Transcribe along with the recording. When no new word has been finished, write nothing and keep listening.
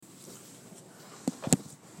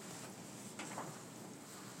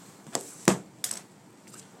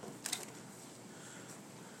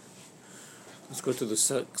Let's go to the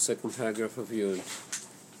second paragraph of Yud.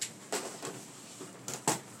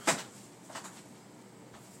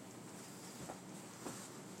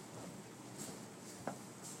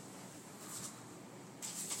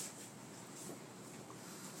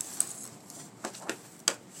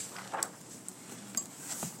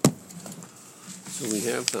 So we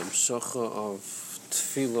have the Amshacha of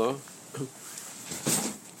Tefillah,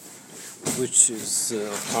 which is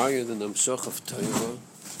higher than the Amshacha of Torah,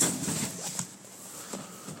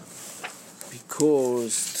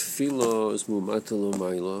 because Tefillah is Mu'mata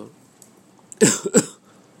L'mayla,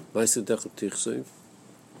 Ma'aseh Dechet Tichsev.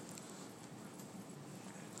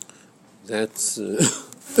 That's a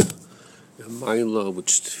Mayla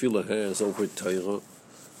which Tefillah has over Torah.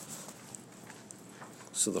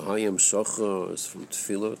 So the high Amshacha is from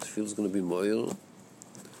Tefillah. Tefillah is going to be Moyer.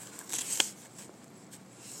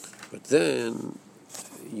 But then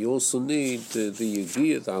you also need the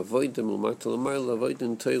Yegiyah, the Avodah, Mu'mata L'mayla, Avodah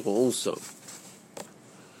in Torah also.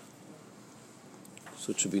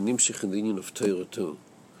 So it should be Nimshich in the union of Torah too.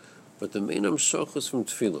 But the main Amshacha is from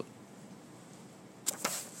Tefillah.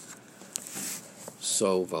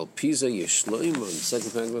 So Val Pisa Yeshloim on the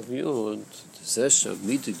second paragraph of Yod, Zesha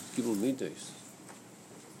Midah Gibel Midas.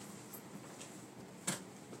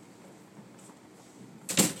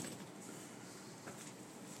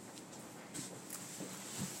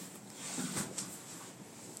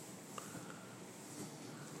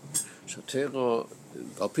 Torah,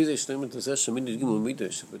 על פי זה ישלם את זה שמיד ידגים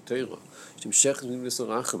ומידה שבתורה, שמשכת מידס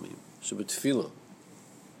הרחמים, שבתפילה.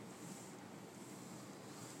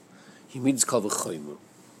 He means קל וחומר.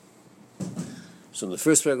 So in the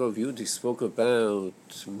first paragraph of Yud, he spoke about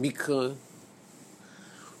Mikra,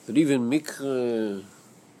 that even Mikra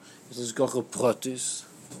is Gachar Pratis.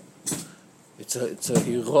 It's a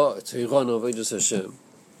hira on Avodas Hashem.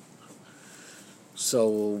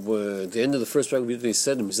 So at the end of the first paragraph, he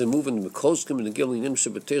said, "He's moving the Mikolskim and the Gilin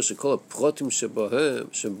Shabbater Shekol Pratim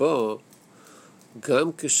Shabahem Shaba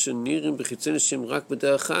Gam Keshanirim B'Chitzenisim Rak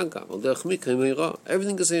B'Derech Hagav Al Derech Mikra Meira."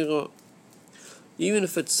 Everything is Meira, even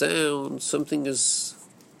if it sounds something is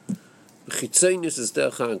B'Chitzenis is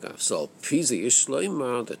Derech Hagav. So Pisa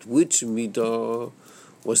Yishloimar, that which midah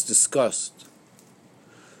was discussed.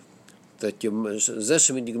 That he means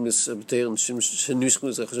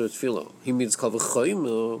kal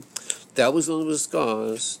v'chomer, that was only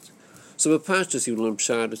discussed. So Pashtus you learn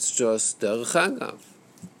pshat, it's just derech hagav.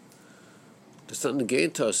 That's not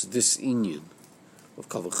negate to us this inyan of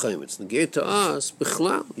kal v'chomer. It's negate to us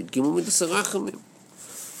b'chlal yid gimel midas harachamim.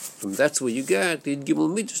 From that's where you get the yid gimel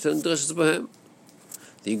midas and drashes b'hem.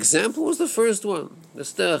 The example was the first one.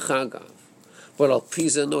 That's derech hagav. But al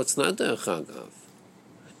pisa, no, it's not derech hagav.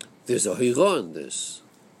 There's a hira in this.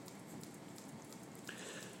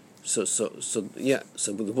 So kal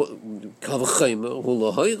v'chomer hu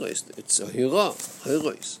lo hirais. It's a hira,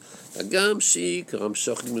 hirais. Agam shi karam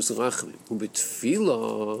shach midas harachamim hu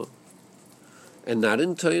b'tefillah, and not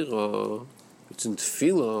in Torah. It's in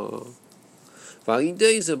tefillah.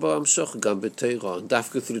 V'alidei ze ba amshach gam b'Torah, and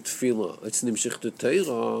dafka through tefillah. It's nimshich to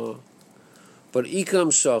Torah, but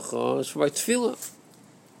ikam amshacha is by tefillah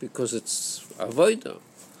because it's avodah.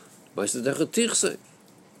 Ma'aseh Dechet Tichsev.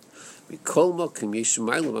 Mikol makom yesh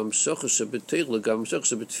mayla v'amshacha shebeTorah l'gam amshacha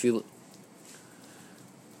shebetefillah.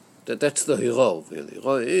 That's the hira. The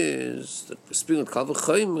hira is that we're speaking of kal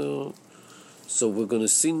v'chomer. So we're going to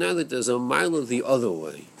see now that there's a mila the other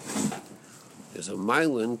way. There's a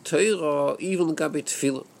mila in Torah even l'gam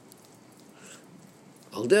tefillah.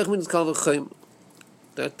 Al derech means kal v'chomer.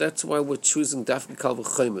 That's why we're choosing dafka kal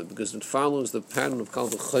v'chomer, because it follows the pattern of kal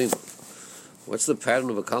v'chomer. What's the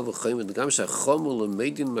pattern of a kal v'chomer? The gam shechomer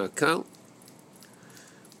l'meidin ma'kal.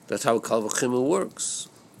 That's how kal v'chomer works.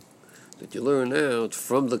 That you learn out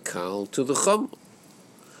from the kal to the chomer.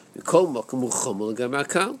 Mikol makom hu chomer l'gam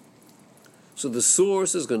ma'kal. So the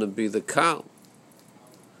source is going to be the kal.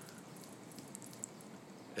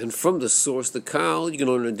 And from the source, the kal, you can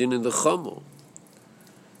learn a din in the chomer.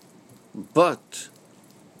 But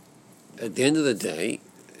at the end of the day,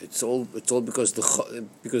 it's all because the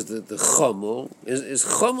chomer is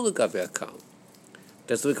chomer l'gabe kal.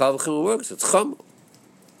 That's the way kal v'chomer works. It's chomer.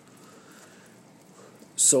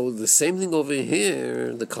 So the same thing over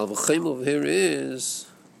here. The kal v'chomer over here is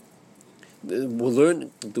we're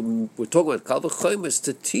talking about kal v'chomer is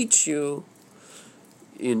to teach you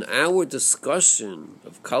in our discussion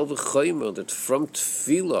of kal v'chomer that from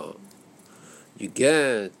tefillah you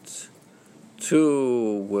get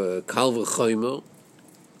to kal v'chomer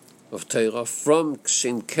of Torah from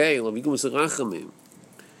Shem Keil of Yigum Zerachamim.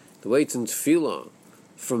 The way it's in Tefillah,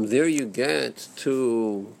 from there you get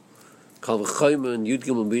to Kal v'chayma and Yud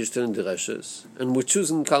Gimel B'Yishter and Dereshes, and we're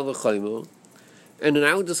choosing Kal v'chayma, and in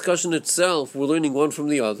our discussion itself, we're learning one from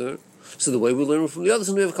the other. So the way we learn from the other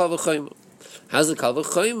is we have Kal v'chayma. How's the Kal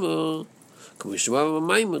v'chayma? K'mo Yishmael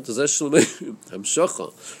Maamar Asarah SheYoshvim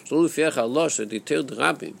Hamshocha Shlo L'fiach Allah She'Diter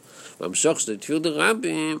D'Rabim Hamshocha She'Diter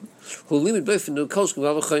D'Rabim Hu Limit B'Ofen Kol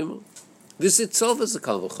Kal v'chayma. This itself is a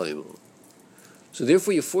Kal v'chayma. So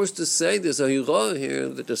therefore you're forced to say there's a hira here,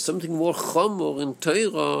 that there's something more chamor in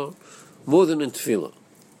Torah more than in Tefillah.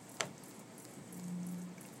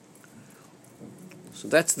 So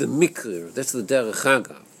that's the mikra, that's the derech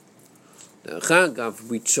hagav. Derech hagav,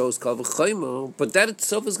 we chose Kal v'chayma, but that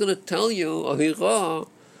itself is going to tell you a hira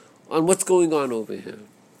on what's going on over here.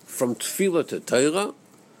 From Tefillah to Torah.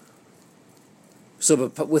 So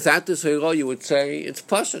but without this hira, you would say it's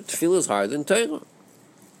pasha. Tefillah is higher than Torah.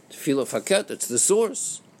 Tefillah faket, it's the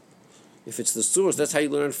source. If it's the source, that's how you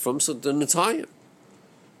learn it from, so then it's higher.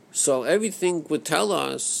 So everything would tell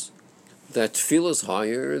us that Tefillah is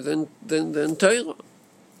higher than Torah.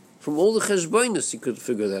 From all the cheshbonos, you could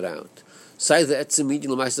figure that out. Say the etzemid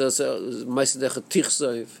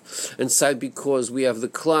and say because we have the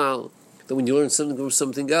klal that when you learn something from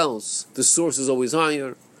something else, the source is always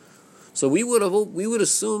higher. So we would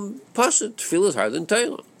assume pasha Tefillah is higher than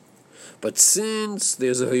Torah. But since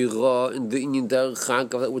there's a hira in the inyan derech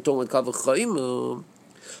hagav that we're talking about Kal v'chayma,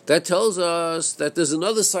 that tells us that there's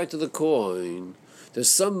another side to the coin. There's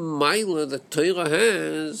some maila that Torah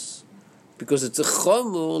has, because it's a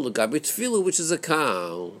chamor l'gabe tefillah, which is a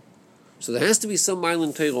kal. So there has to be some maila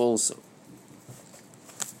in Torah also.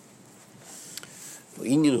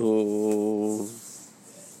 Inyan hu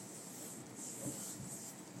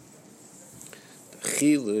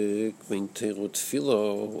chilek ben Torah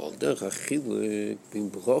utefillah, al derech chilek ben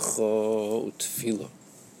bracha utefillah.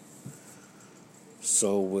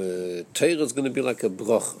 So Torah is going to be like a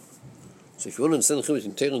bracha. So if you want to understand the chilek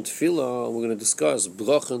between Torah and tefillah, we're going to discuss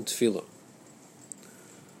bracha and tefillah.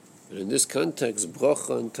 And in this context,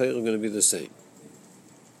 bracha and Torah are going to be the same.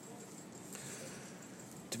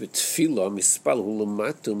 Tefillah mispal hu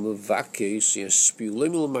lamata mevakesh yashpiu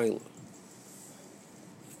lemil mayla.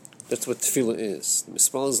 That's what tefillah is. The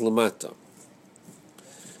mispal is lamata.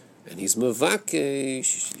 And he's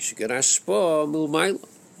mevakesh, you should get ashpa mil mayla.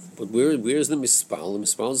 But where is the mispal? The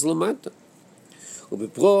mispal is lamata.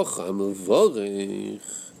 Ubebracha mevorech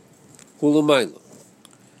hu lamayla.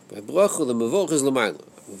 By bracha the mevorech is lamayla.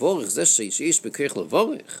 Mevorech zeh sheish bekeich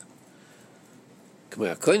levorech.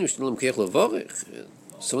 K'may hakoyin mishtalim keich levorech.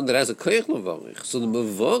 Someone that has a keich levorech. So the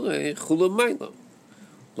mevorech hu lamayla.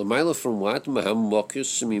 Lamayla from what? Maham mokir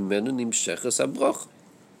shemimenu nimsheches habracha.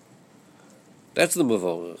 That's the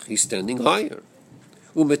mevorech. He's standing higher.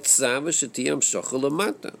 Umetzava sheti hamshocha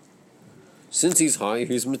lamata. Since he's higher,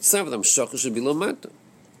 he's mitzvah. The hamshocha should be lamata.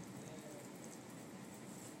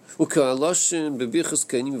 U'ka'aloshin bebichas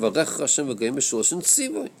kenim v'arech Hashem v'geim b'shuloshin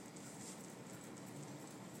tzivoi.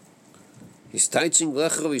 He's teaching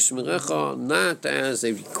v'lecha v'yishmerecha not as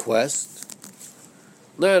a request,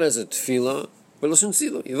 not as a tefillah, but l'oshin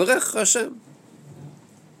tzivoi. V'arech Hashem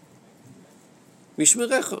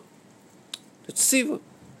v'yishmerecha. It's tzivoi.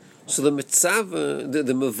 So the mitzvah,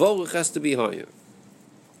 the mevorech has to be higher.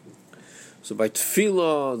 So by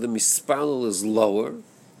tefillah, the mispal is lower.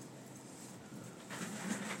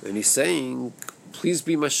 And he's saying, please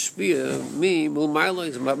be mashpia, me, mulmayla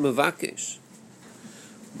is mevakesh.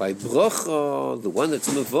 By bracha, the one that's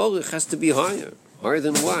mevorech has to be higher. Higher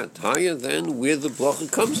than what? Higher than where the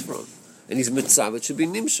bracha comes from. And his mitzvah should be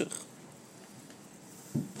nimshach.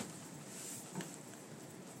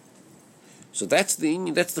 So that's the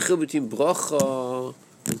chiluk between bracha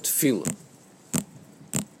and tefillah.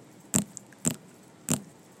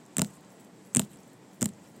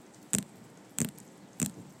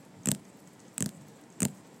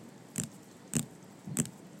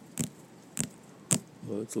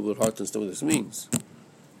 Well, it's a little hard to understand what this means.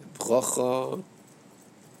 Bracha,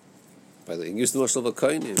 by the English notion of a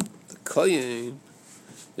kohen, the kohen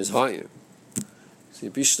is higher. See,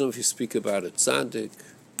 Bishnu, if you speak about a tzaddik,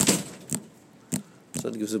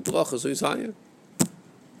 tzaddik gives a bracha, so he's higher.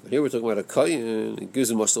 But here we're talking about a kohen, it gives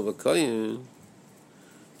a mashal of a kohen.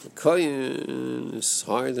 The kohen is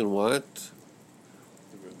higher than what?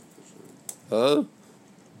 Than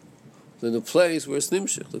the place where it's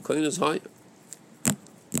nimshach. The kohen is higher.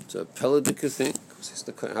 It's a peladic thing.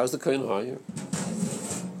 How's the kohen higher?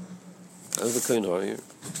 How's the kohen higher?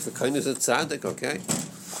 The kohen is a tzaddik, okay?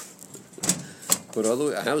 But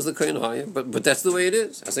otherwise, how's the kohen higher? But that's the way it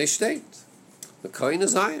is, as I state. The kohen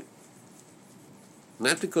is higher.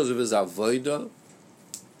 Not because of his avodah,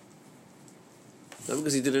 not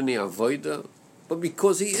because he did any avodah, but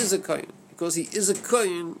because he is a kohen. Because he is a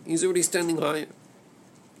kohen, he's already standing higher.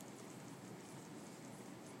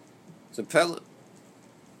 It's a pella.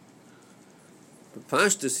 But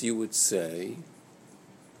Pashtus, you would say,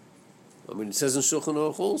 I mean, it says in Shulchan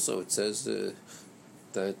Aruch also, it says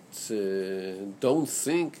that don't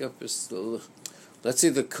think, let's say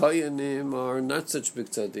the kohenim are not such big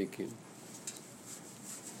tzaddikim.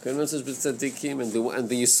 Kohenim are not such big tzaddikim, and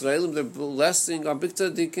the Yisraelim, they're blessing, are big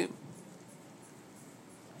tzaddikim.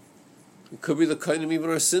 It could be the kohenim even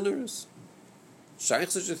are sinners.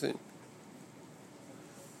 Shaykh such a thing.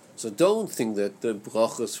 So don't think that the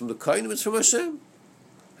bracha is from the kohenim, it's from Hashem.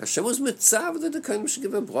 Hashem was mitzav that the kohenim should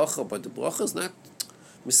give a bracha, but the bracha is not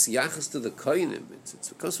misyachas to the kohenim.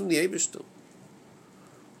 It comes from the Eibishter.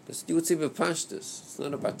 That's what you would say b'pashtus. It's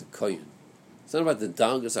not about the kohen. It's not about the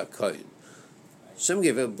dargas HaKohen. Hashem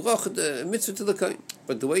gave a bracha, the mitzvah to the kohen.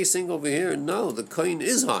 But the way you're saying over here, no, the kohen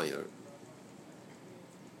is higher.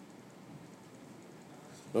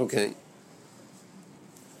 Okay.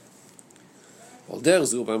 Well,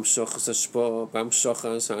 there's beim Shochas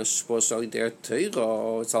Hashpo shall der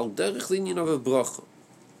Teira. It's all derech linyan of a bracha.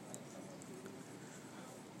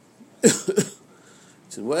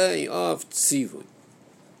 It's a way of tzivui.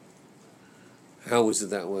 How is it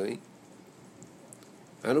that way?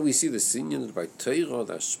 How do we see the sinyan by Teira,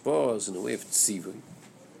 the Hashpo is in a way of tzivui?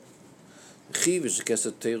 Chivish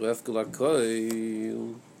kesat Teira efkel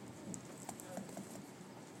hakoil.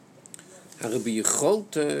 הרי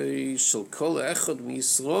ביכולתי של כל אחד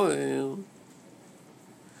מישראל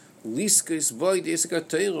ליסקס בוי דעסק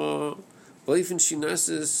התורה באופן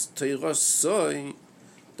שנעשס תורה סוי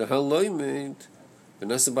דהלוימד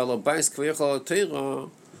ונעשה בעל הבייס כבר יכול התורה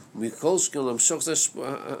ומכל שכן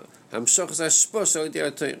המשוך זה השפוע של ידי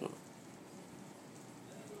התורה.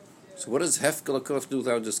 So what does Hefkel have to do with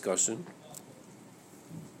our discussion?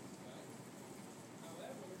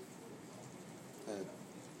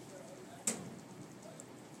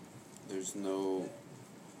 There's no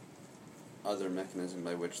other mechanism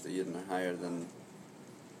by which the Yidden are higher than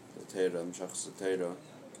the Teira, Mshachas the Teira,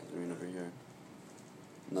 as we mean over here.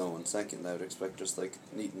 No, and second, I would expect just like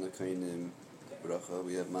Nitin Akainim Bracha,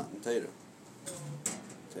 we have Matan Teira.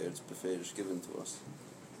 Teira's beferish given to us.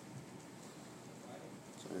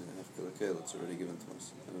 Sorry, I have to look at it's already given to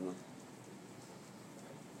us. I don't know.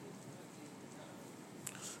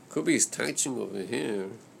 Could be his teaching over here.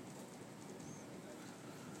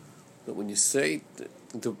 But when you say,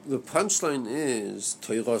 the punchline is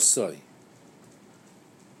Torah Sai.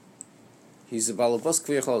 He's a balabas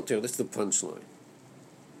kviyachal Torah. That's the punchline.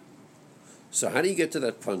 So how do you get to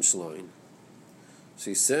that punchline? So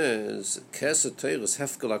he says, Kesed Torah is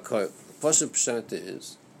hefkel hakoil. The Pasha Pshat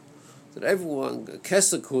is that everyone,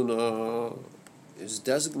 Kesed Kuna is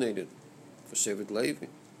designated for Shevet Levi.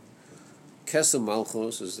 Kesed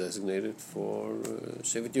Malchus is designated for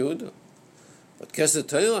Shevet Yehuda. But Kesed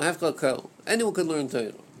Torah, hefkel hakoil. Anyone can learn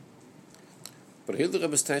Torah. But here the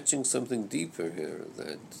Rebbe is touching something deeper here,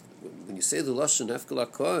 that when you say the Lashon hefkel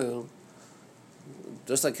hakoil,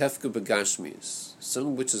 just like hefker begashmis,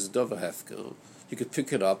 something which is dova hefker, you could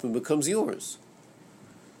pick it up and it becomes yours.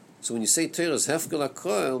 So when you say Torah is hefker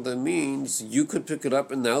hakoil, that means you could pick it up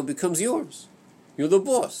and now it becomes yours. You're the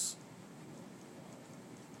boss.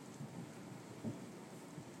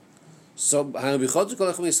 So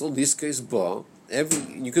this case,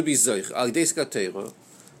 you could be zoich al deska Torah,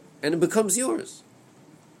 and it becomes yours.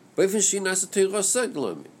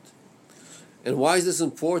 And why is this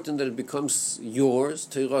important that it becomes yours,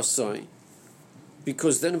 Torah Sai?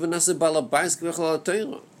 Because then v'nasa balabais kvechal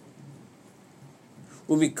Torah.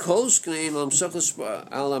 Umikol shknein al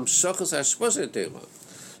amshachas hashpos Torah.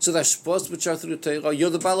 So the hashpos which are through Torah,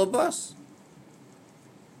 you're the balabas.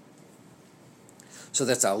 So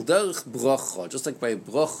that's al derech bracha. Just like by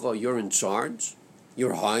bracha, you're in charge,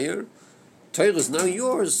 you're higher. Torah is now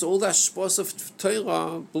yours. So all the hashpos of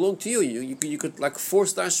Torah belong to you. You could like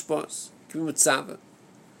force the hashpos.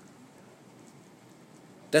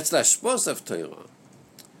 That's the hashpos of Torah.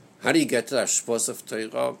 How do you get to the hashpos of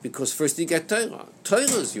Torah? Because first you get Torah. Torah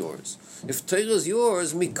is yours. If Torah is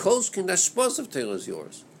yours, mikolshkin, the hashpos of Torah is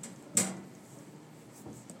yours.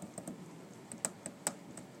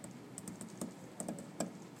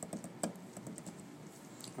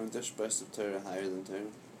 Aren't the hashpos of Torah higher than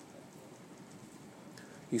Torah?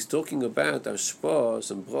 He's talking about hashpos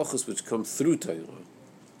and brachos which come through Torah.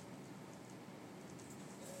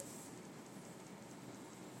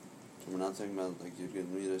 We're not talking about like you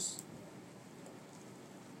can read us.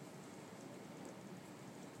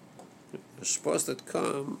 Hashpos that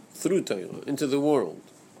come through Torah, into the world,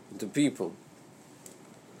 into people.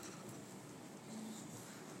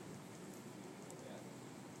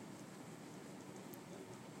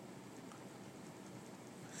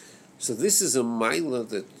 So this is a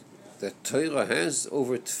maila that Torah has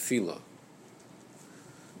over tefillah.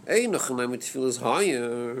 Tefillah is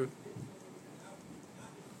higher,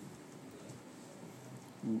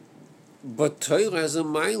 but Torah has a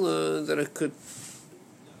maila that it could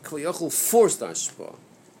force the hashpah.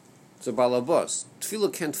 It's a balabas.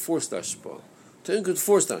 Tefillah can't force the hashpah. Torah could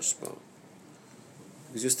force the hashpah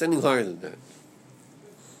because you're standing higher than that.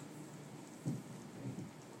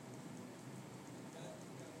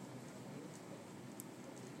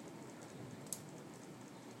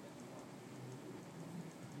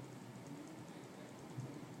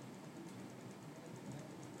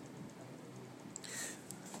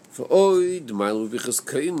 For oid milo bichas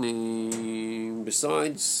koyanim.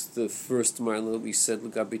 Besides the first milo we said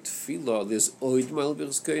l'gabi tefillah, there's oid milo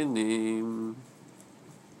bichas koyanim.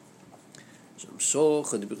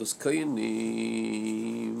 Shamshoch ad bichas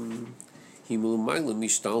koyanim. Himul milo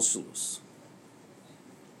mishtalshelus.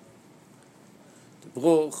 The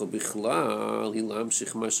broch bichlal hilam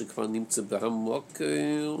shich ma shekvar nimtze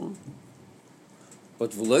b'hamokel.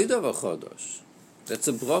 But v'loy davar chadash. That's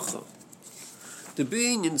a bracha. The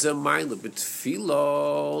being in the mile but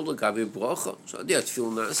tefillah the gabi bracha. So the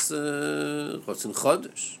tefillah nas rotzen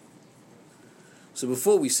chodesh. So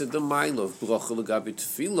before we said the mile of bracha the gabi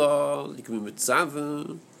tefillah, likmi mitzav.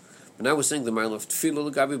 But now we're saying the mile of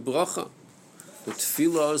tefillah the gabi bracha. The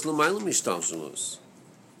tefillah is the mile mishtalshelus.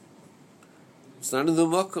 It's not in the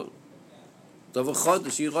makom. Davar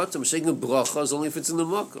chodesh yirat. I'm saying the bracha is only if it's in the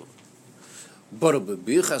makom. But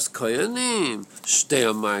bebichas koyanim shtei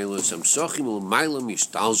amaylos amsochim u'mayla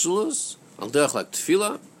mishtalshelus al derech like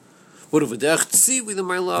tefillah. But over derech tzi with the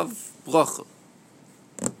mayla of bracha.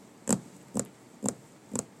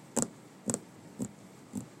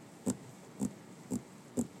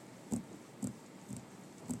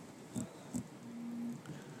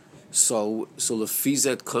 So the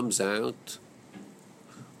fizet comes out.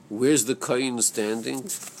 Where's the kohen standing?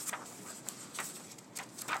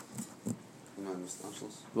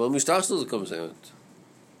 Well, mishtalshelus comes out.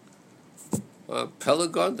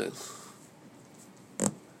 Pelagod.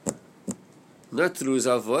 Not through his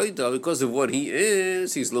avodah, because of what he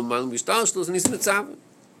is. He's l'mal mishtalshelus and he's mitzav.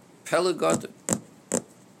 Pelagod.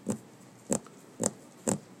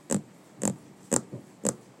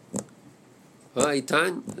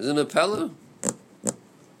 Itan isn't a pella.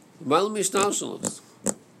 L'mal mishtalshelus.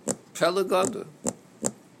 Pelagod.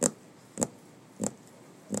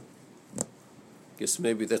 Guess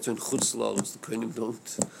maybe that's when chutz laws the kohenim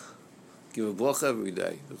don't give a bracha every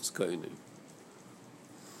day. It's kohenim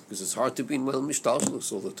because it's hard to be in well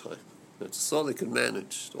mishtalshelus all the time. That's all they can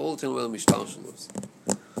manage. All the time well mishtalshelus.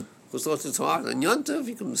 Because it's hard. And yontav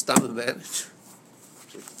you can stop and manage.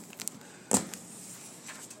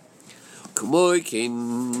 K'moy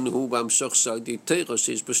ken hu b'amshach shadi teira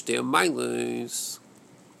sheish b'shtei amaylos.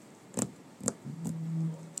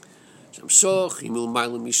 Shamshoch himul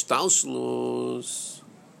mayla mishtalshelus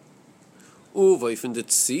uvoy from the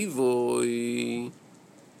tzivoy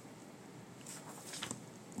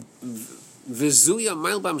v'zuya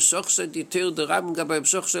mayl b'amshoch shadi teira derabim gabay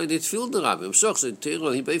b'amshoch shadi tefil derabim b'amshoch shadi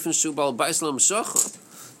teira he beifen shu bal bais l'amshoch.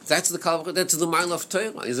 That's the kalvach. That's the mayl of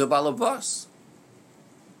teira. He's a balabas.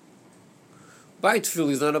 By tefil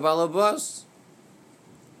he's not a balabas.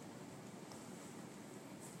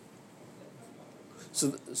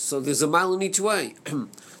 So there's a mile in each way.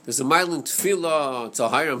 There's a mile in tefillah, it's a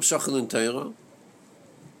higher amshachel in Torah.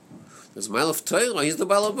 There's a mile of Torah, he's the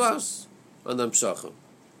balabas on the amshachel.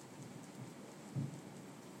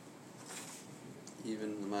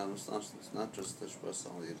 Even the mile of mishtalshelus, not just the shvas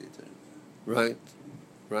al yadi Torah.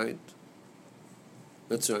 Right.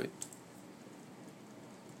 That's right.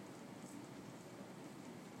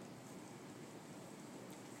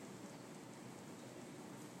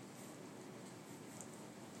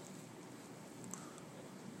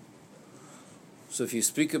 So if you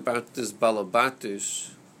speak about this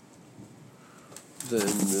balabatish,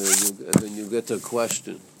 then you get a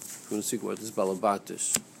question. If you want to speak about this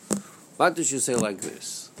balabatish, batish you say like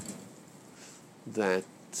this, that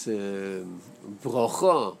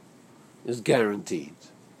bracha is guaranteed.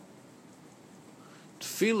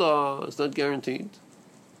 Tefillah is not guaranteed.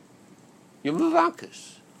 You're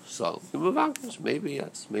mavakish. So you're mavakish. Maybe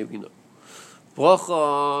yes, maybe no.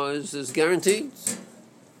 Bracha is guaranteed.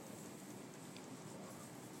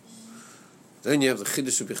 Then you have the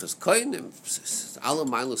Chiddush of Bichas Koyanim. It's all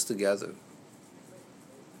miles together.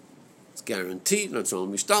 It's guaranteed. It's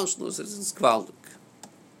only mishtalshelus. It's kvaldik.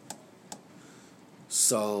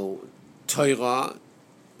 So Torah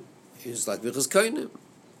is like Bichas Koyanim.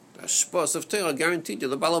 The shpas of Torah guaranteed.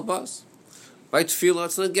 You're the balabas. By tefillah,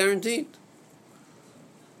 it's not guaranteed.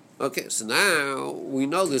 Okay, so now we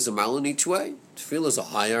know there's a mile in each way. Tefillah is a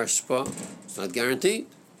higher ashpa. It's not guaranteed.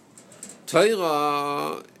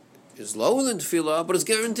 Torah is lower than tefillah, but it's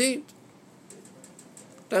guaranteed.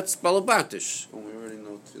 That's balabatish. Well, we already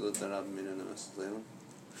know tefillah darab mina nemes leilim.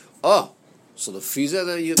 Oh, so the fiza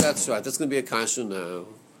that's right. That's going to be a kasha now.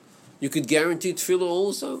 You could guarantee tefillah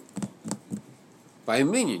also by a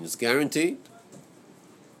minion. It's guaranteed.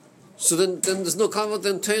 So then there's no conflict.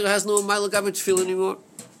 Then Torah has no mile gabe tefillah anymore.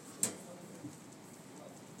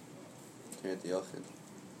 Torah the yachid.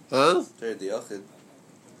 Huh? Torah the yachid.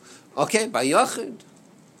 Okay, by yachid,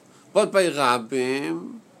 but by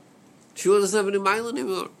rabbim, tefillah doesn't have any mile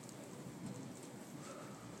anymore.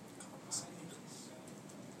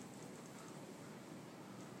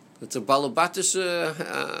 It's a balabatish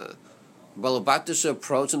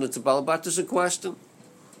approach, and it's a balabatish question.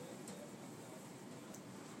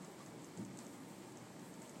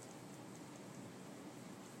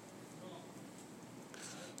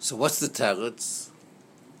 So what's the teretz?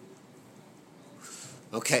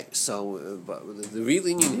 Okay, so but the real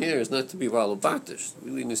inyan here is not to be balabatish.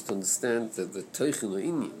 The real inyan is to understand that the teichen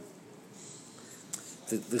inyan.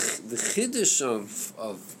 The chiddush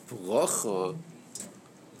of bracha.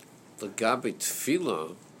 The gabe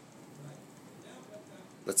tefillah,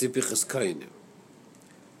 let's say bichas kainim.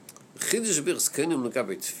 The chiddush bichas kainim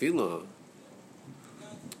gabe tefillah.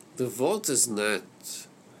 The vote is not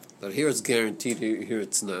that here it's guaranteed, here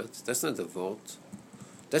it's not. That's not the vote.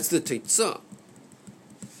 That's the teitzah.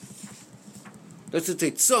 That's the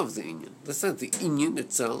teitzah of the inyan. That's not the inyan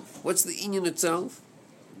itself. What's the inyan itself?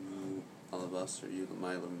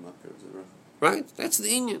 Right. That's the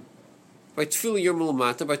inyan. By tefillah you're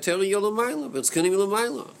mulamata, by Torah you're lamayla, but it's kanim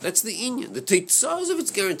lamayla. That's the inyan. The teitzah is if it's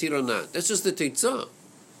guaranteed or not. That's just the teitzah.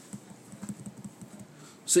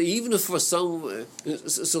 So even if for some,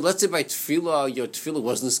 so let's say by tefillah your tefillah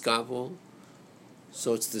wasn't skabel,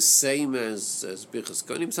 so it's the same as bichas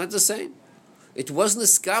konim. It's not the same. It wasn't a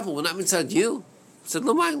skabel. We're not inside you. It's said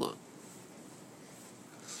lamayla.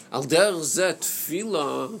 Al der zeh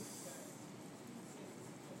tefillah,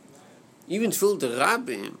 even tefillah the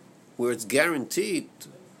rabbim, where it's guaranteed,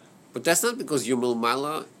 but that's not because you're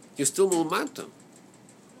milmala, you're still milmata.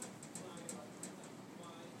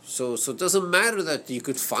 So it doesn't matter that you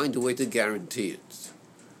could find a way to guarantee it.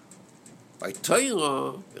 By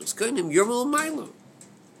Torah, you're milmala.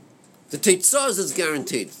 The teitzah is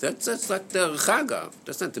guaranteed. That's like the chagav.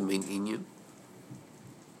 That's not the main inyan.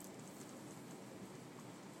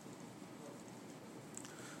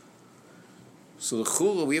 So the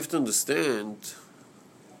chura, we have to understand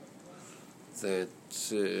that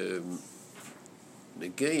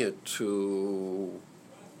negeya to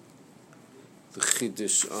the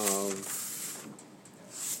chiddush of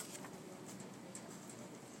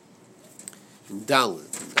in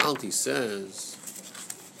Dalet. In Dalet he says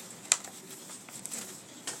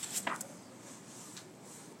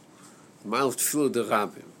the mile of tefillah de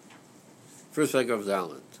rabbim. First paragraph of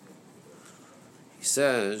Dalet. He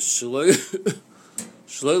says shloi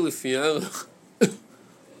lefiarach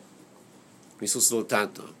misul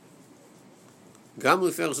slotata. Gam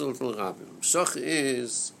lefiarach zol tel rabbim. Shach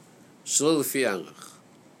is shloi lefiarach.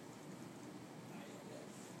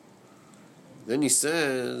 Then he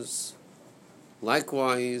says,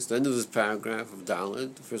 likewise, the end of this paragraph of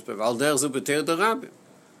Dalet, the first paragraph, al der zu beter de rabbim.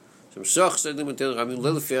 Shem shach steht in beter de rabbim,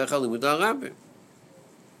 le lefiarach al limud rabbim.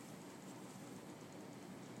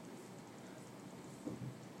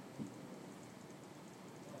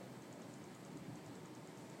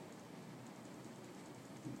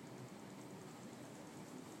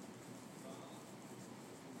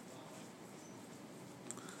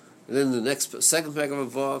 And then the second paragraph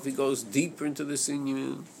of Vav, he goes deeper into this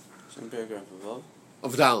inyan. Second paragraph of Vav?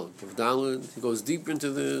 Of Dalet. He goes deeper into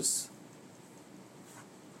this.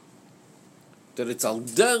 That it's al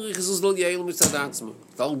derech is lo yeil mitzad atzma.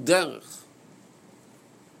 It's al derech.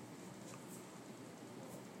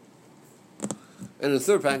 And the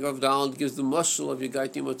third paragraph of Dalet gives the mashal of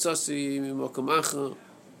Yagaiti Motzasi Mimokamacha.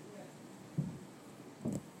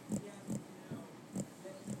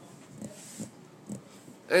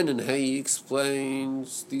 And in Hey he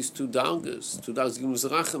explains these two dalgas Gimus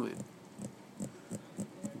Rachamim.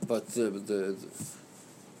 But the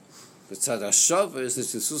Tzad HaShavah is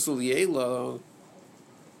this Susul Yela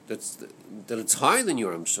that it's higher than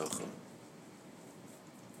your Amshacha.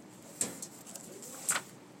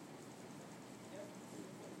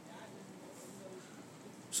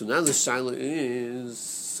 So now the shaila is,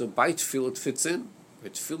 so by Tefillah it fits in. By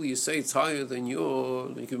Tefillah you say it's higher than your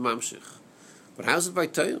Mamshich. But how's it by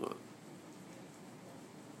Torah?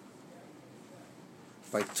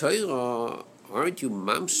 By Torah, aren't you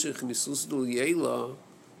mamshich nisus del yela?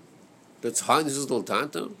 That's high nisus del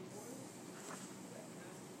tata.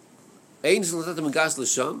 Ein nisus del tata megas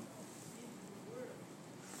l'sham.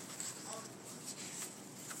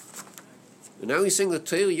 And now he's saying the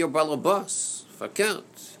Torah, you're balabas,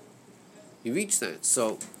 fakert. You reach that.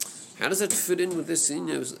 So, how does that fit in with this thing?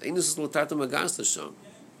 Ein nisus del tata megas l'sham.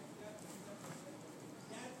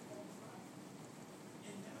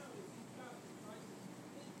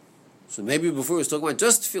 So maybe before he was talking about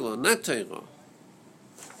just tefillah, not Torah.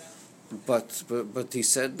 But he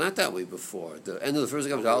said not that way before. The end of the first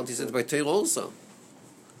Gav, he said by Torah also.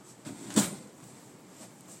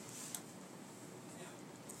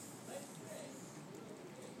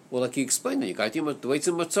 Well, like he explained it, you got the way it's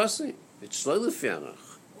in Matzasi. It's slightly fianach.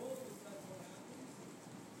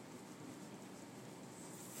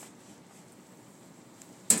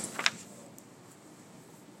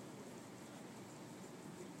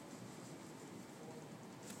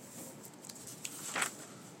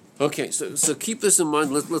 Okay, so keep this in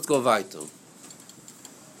mind. Let's go weiter.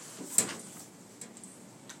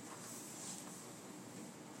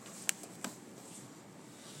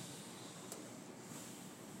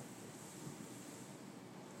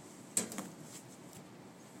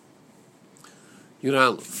 Yud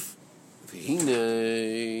Aleph.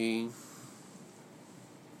 V'hinei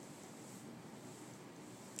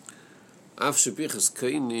af shebichas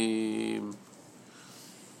kainim.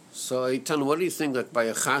 So, Eitan, what do you think, like by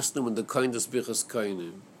a chasnim and the kind of bichas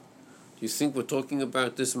kainim? Do you think we're talking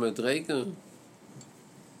about this madrega?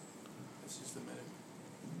 This is the minute.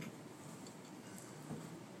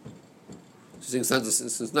 Do you think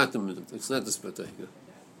it's not the minute? It's not this madrega.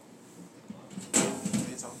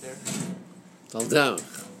 It's out there. It's all down.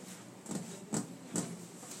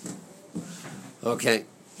 Okay.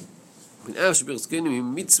 When af shebichas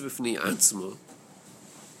kainim mitzvah fnei atzma.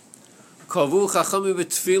 Kavu chachami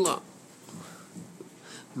b'tefillah,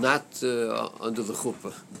 not under the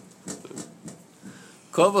chuppah.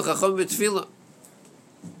 Kavu chachami b'tefillah.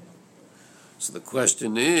 So the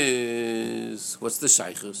question is, what's the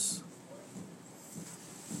shaychus?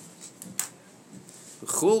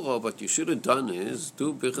 Chura, what you should have done is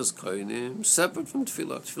do bichas koinim separate from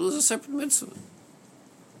tefillah. Tefillah is a separate mitzvah.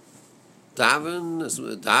 Daven,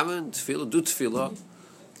 tefillah, do tefillah.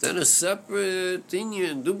 Then a separate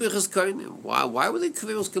Indian, do bichas kainim. Why would they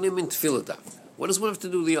kaveh kainim in tefillah? What does one have to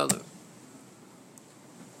do with the other?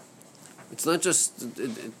 It's not just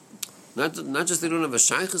not just they don't have a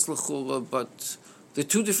shaychus l'chura, but they're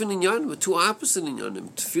two different inyanim, two opposite inyanim.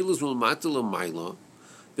 Tefillah is l'mata l'mayla,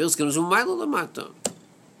 bichas kainim is l'mayla l'mata.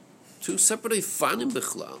 Two separate fanim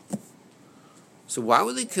bichlal. So why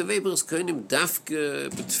would they kaveh bichas kainim dafke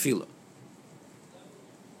b'tefillah?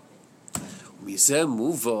 Mizeh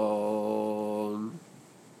move on.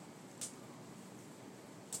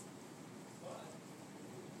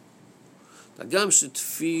 Agam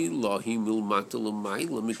shetfila hi milmata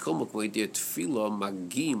l'mayla mikom akvaydi tefila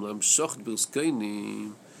magim lamshoch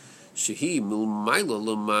b'skainim shehi milmayla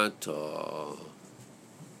l'mata.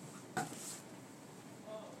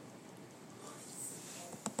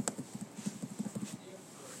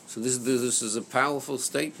 So this is a powerful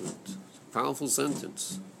statement, a powerful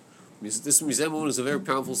sentence. This Mizemon is a very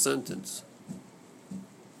powerful sentence.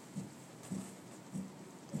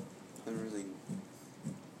 Everything.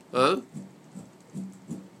 Huh?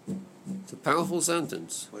 It's a powerful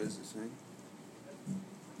sentence. What is it saying?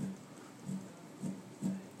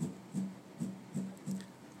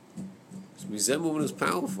 Mizemon is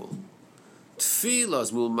powerful. Tefillah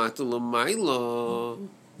is mulmata l'mayla.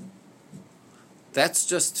 That's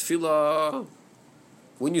just tefillah.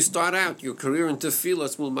 When you start out your career in tefillah,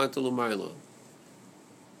 it's mulmata l'mayla.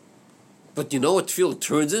 But you know what tefillah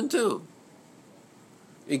turns into?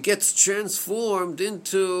 It gets transformed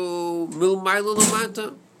into milmayla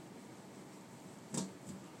l'mata.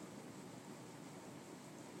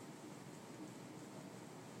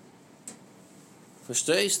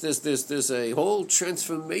 Verstehst? There's a whole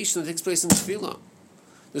transformation that takes place in tefillah.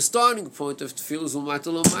 The starting point of tefillah is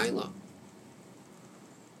milmata l'mayla.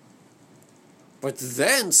 But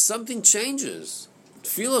then something changes.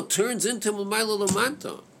 Tefillah turns into milmayla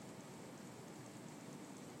l'mata.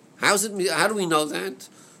 How do we know that?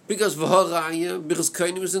 Because v'haraya, bichas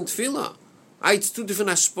kainim is in tefillah. It's two different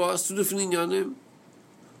hashpahs, two different inyanim.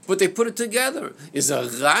 But they put it together. Is a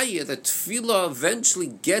raya that tefillah eventually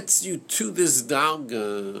gets you to this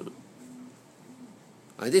darga.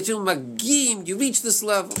 You reach this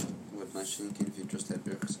level. What Nashinkin if you just had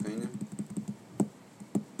bichas kainim?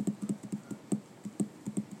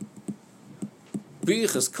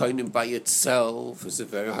 Bichas kainim by itself is a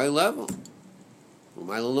very high level.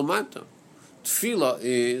 Tefillah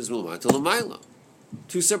is Milmata L'mayla.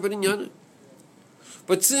 Two separate inyanim.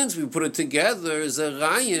 But since we put it together as a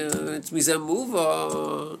raya, it's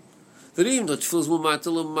mizamuva, that even though Tefillah is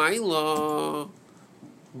Milmata L'mayla,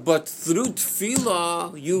 but through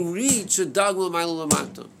Tefillah, you reach a dag L'mayla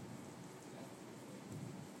L'mata.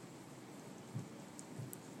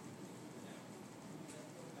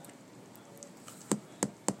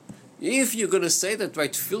 If you're going to say that by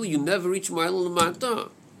Tefillah you never reach Ma'ala L'mata,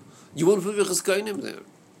 you won't put Birchas Kainim there.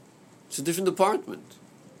 It's a different department.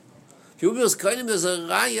 If you put Birchas Kainim, there's a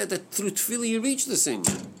raya that through Tefillah you reach the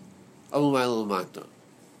Sinyan of Ma'ala L'mata.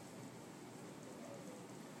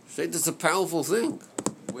 Say that's a powerful thing.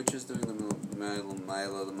 Which is doing the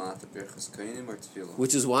Ma'ala L'mata, Birchas Kainim or Tefillah?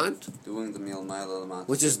 Which is what? Doing the Ma'ala L'mata.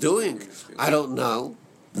 Which is doing? I don't know.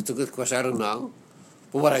 That's a good question. I don't know.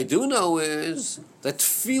 But what I do know is that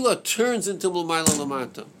Tefillah turns into L'mayla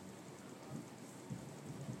L'mata.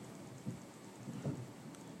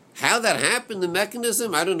 How that happened, the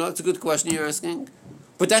mechanism, I don't know. It's a good question you're asking.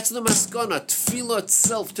 But that's the maskana. Tefillah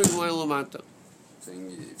itself turns L'mayla L'mata.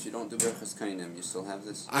 Saying if you don't do Birchas Kainim, you still have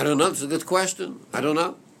this? I don't know. It's a good question. I don't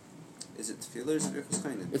know. Is it Tefillah or is it Birchas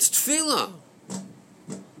Kainim? It's Tefillah.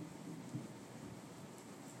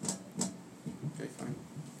 Okay, fine.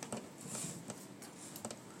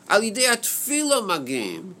 Al yidei Tefillah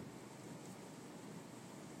magim.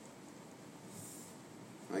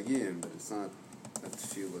 Magim, but it's not that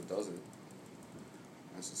Tefillah does it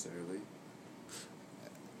necessarily.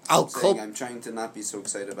 I'm trying to not be so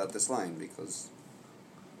excited about this line because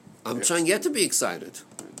I'm trying yet to be excited.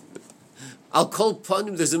 I'll call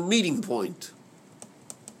panim. There's a meeting point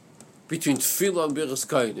between Tefillah and Birchas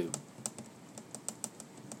Kainim.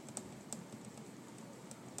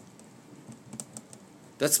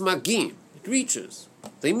 That's magim. It reaches.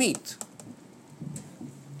 They meet.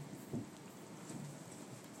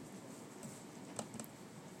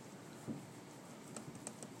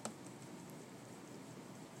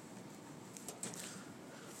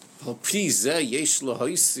 Al pi zeh yesh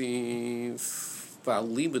lahoisif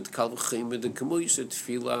ba'alibet kal v'chein de k'moish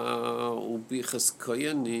tefila u'bichas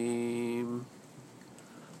koyanim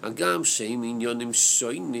agam sheim inyonim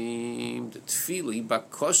shoynim the tefila hi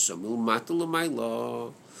bakosha milmata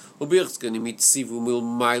l'mayla u'bichas koyanim itzivu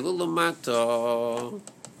milmayla l'mata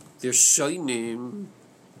they're shoynim,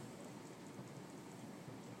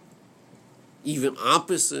 even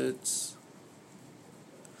opposites.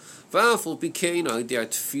 V'afal pikein idea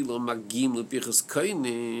tefillah magim lebichas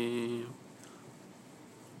kainim,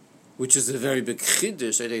 which is a very big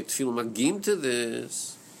chiddush. Idea tefillah magim to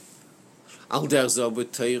this. Al der zo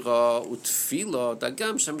b'teira u'tefillah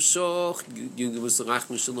dagam shamshoch yugavus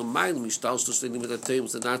rachmi shalom mayl mishtal shloshlim mit atayim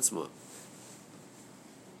zadatzma.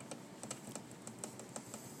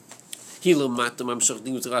 Hilo matam amshoch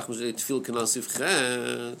yugavus rachmi shalom tefillah kanasif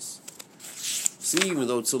ches. See, even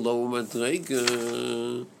though it's a lower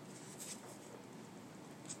madrega.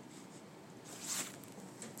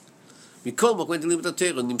 מכל מקום דלים את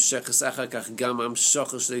התורה נמשך אחר כך גם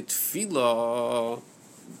המשוך של תפילה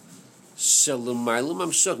של למעלה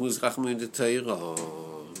המשוך מזרח מן התורה.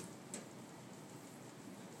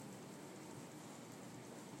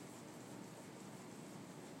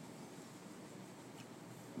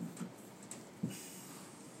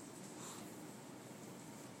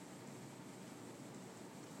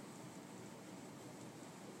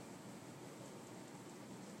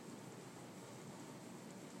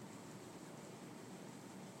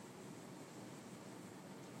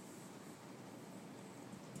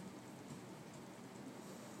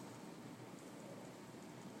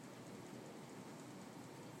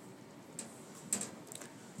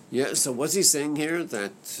 Yeah, so what's he saying here?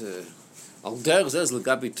 That Al der says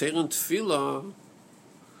l'gabi teira and tefillah.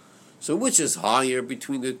 So which is higher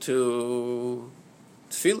between the two?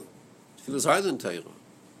 Tefillah. Tefillah is higher than teira.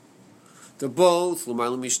 They're both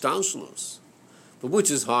l'mayla mishtalshalos. But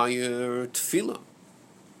which is higher? Tefillah.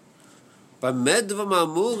 By medva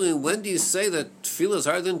ma'amurim, when do you say that tefillah is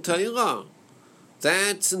higher than teira?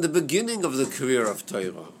 That's in the beginning of the career of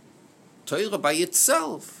teira. Teira by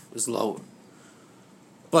itself is lower.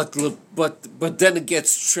 But then it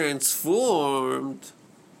gets transformed.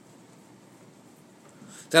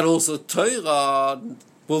 That also Torah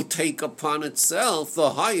will take upon itself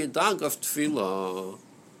the higher dag of Tefillah.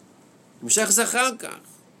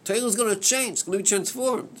 Torah is going to change. It's going to be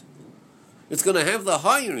transformed. It's going to have the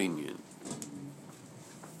higher union.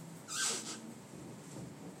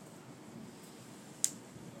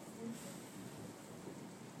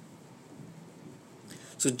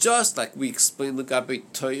 So just like we explained the Gabi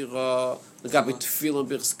Torah, the Gabi Tefillah and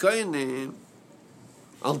Birchas Kohanim,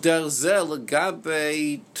 Al der zeh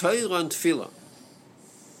legabe Torah and Tefillah.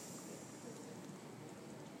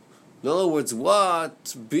 In other words, what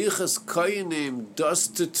Bichas Koyanim does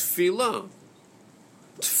to Tefillah,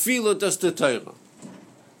 Tefillah does to Torah.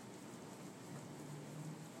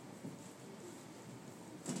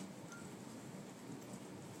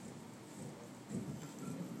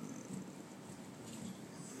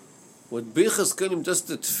 What Bichas Koyanim does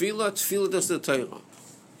to Tefillah, Tefillah does to Torah.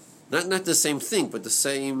 Not the same thing, but the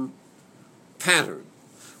same pattern.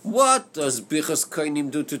 What does Bichas Koyanim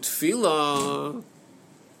do to Tefillah?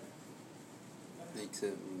 Makes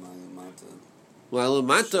it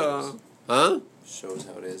Malamata, huh? Shows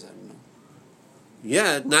how it is, I don't know.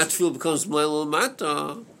 Yeah, not Tefillah becomes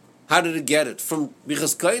Malamata. How did it get it? From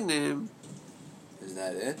Bichas Koyanim. Is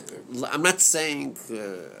that it? I'm not saying,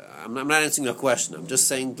 I'm not answering your question. I'm just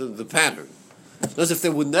saying the pattern. Because if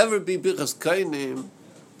there would never be Bichas Koyanim,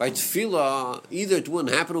 by Tefillah, either it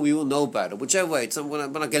wouldn't happen or we will know about it. Whichever way, we're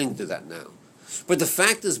not getting to that now. But the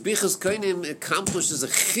fact is, Bichas Koyanim accomplishes a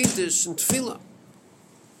Chiddush in Tefillah.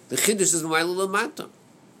 The Chiddush is Ma'ila Lamata.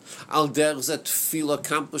 Al derech that Tefillah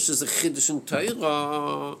accomplishes a Chiddush in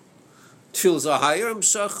Torah. Tefillah is a higher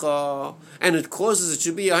Hamshacha, and it causes it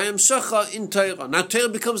to be a higher Hamshacha in Torah. Now Torah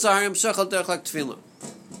becomes a higher Hamshacha derech like Tefillah.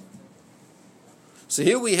 So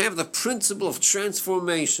here we have the principle of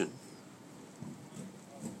transformation.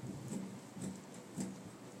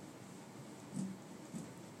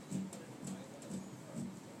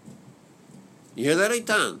 You hear that,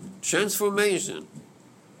 Eitan? Transformation.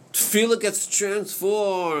 Tefillah gets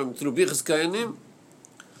transformed through Bichas Koyanim,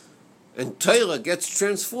 and Torah gets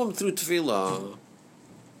transformed through Tefillah.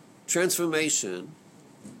 Transformation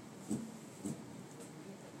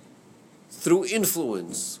through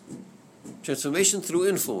influence. Transformation through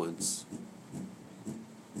influence.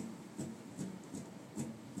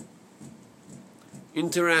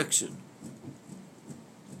 Interaction.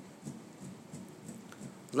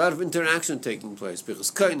 A lot of interaction taking place. Bichas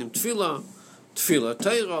Koyanim, Tefillah, Tefillah,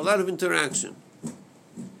 Torah, a lot of interaction.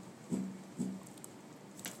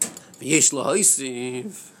 Yesh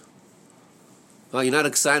lahosiv. Well, you're not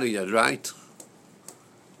excited yet, right?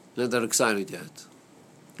 You're not that excited yet.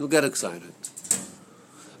 You'll get excited.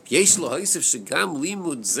 Yesh lahosiv shegam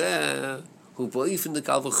limud zeh hu ba'if in the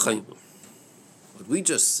Kal V'Chomer. What we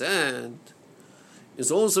just said is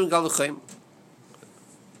also in Kal V'Chomer.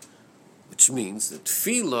 Which means that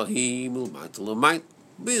Tefillah hi milmata l'mayta,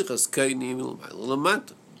 Bichas Koyanim milmata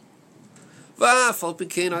l'mata. V'af al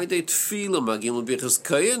pikein aydei Tefillah magim l'Bichas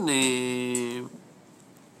Koyanim.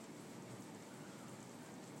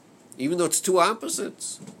 Even though it's two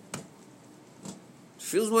opposites.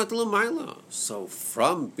 Tefillah milmata l'mayla. So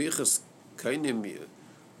from Bichas Koyanim,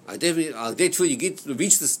 aydei Tefillah you get to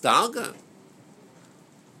reach this darga.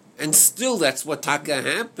 And still, that's what taka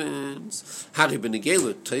happens. How do you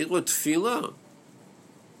benegel Torah Tefillah?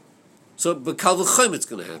 So, but Kal V'Chomer it's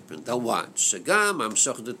going to happen. They'll watch. Shagam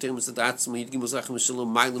Amshach the Temus at Atzma Yidgim Uzrachim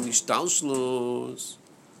Shalom Ma'ilum Yishtalshlos.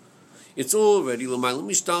 It's already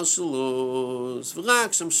L'Ma'ilum Yishtalshlos.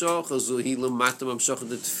 V'rak Shamshach Azuhi L'Matam Amshach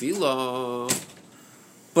the Tefillah.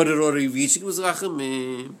 But it already reached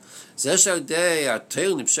Uzrachim. Zeh Shadei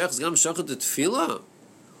Atayr Nipshach Zgam Amshach the Tefillah.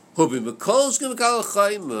 Then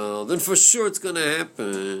for sure it's going to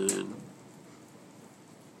happen.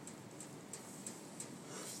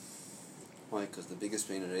 Why? Because the biggest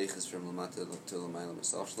pain of Reich is from Lamata to Lamayla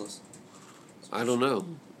Masashlos? I don't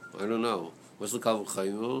know. What's the Kal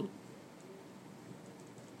V'Chomer?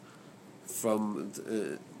 From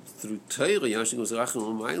through Torah, Yashing was Rachim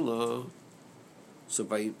Lamayla. So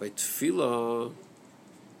by Tefillah,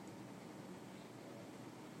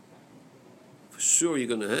 sure you're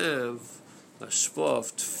going to have a shpa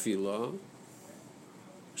of Tefillah.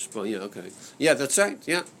 Shpa, yeah, okay. Yeah, that's right,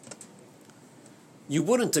 yeah. You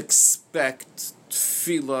wouldn't expect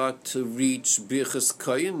Tefillah to reach Bichas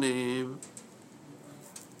Koyanim.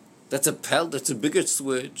 That's a bigger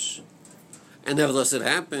switch. And nevertheless it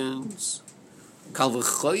happens. Kal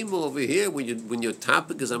V'Chomer over here, when your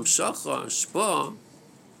topic is Amshacha, Shpa,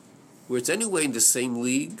 where it's anyway in the same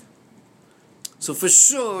league. So for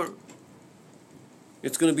sure,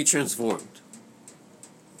 it's going to be transformed.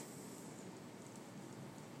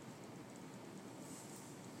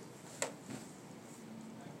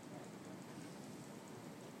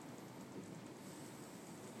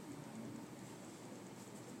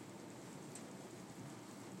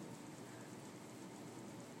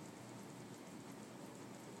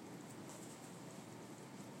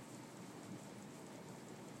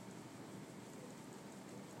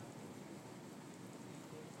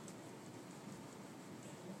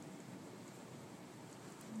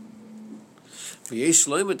 ויש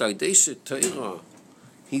שלום את הידי שתירה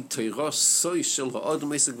היא תירה סוי של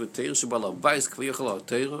האדם עסק בתירה שבעל הבייס כבר יכול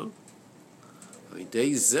התירה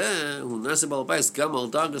הידי זה הוא נעשה בעל הבייס גם על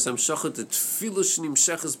דרגס המשכת את תפילה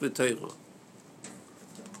שנמשכת בתירה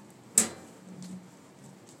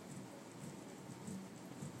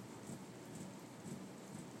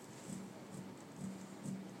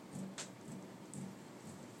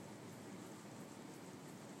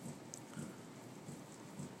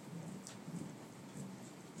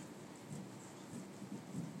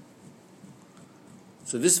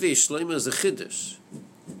So this V'yishleima is a chiddush.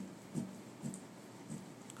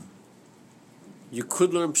 You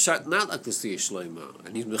could learn pshat not like this V'yishleima,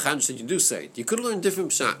 and he's mechanic that you do say it. You could learn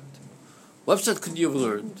different pshat. What pshat could you have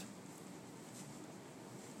learned?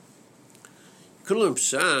 You could learn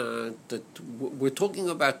pshat that we're talking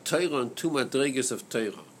about Torah and two madrigas of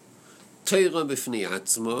Torah. Torah b'fnei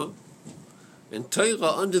atzma, and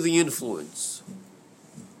Torah under the influence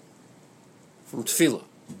from Tefillah.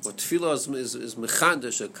 What Tefillah is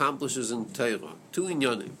mechadash, accomplishes in Torah. Two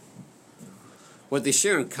inyanim. What they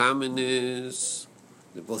share in common is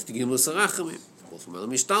they're both the Gimel Sarachamim, both from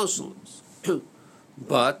Maamar Asarah.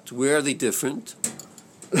 But where are they different?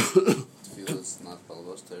 Tefillah is not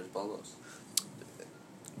balbos, Torah is balbos.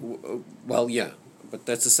 Well, yeah, but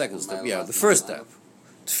that's the second step. Yeah, the first step.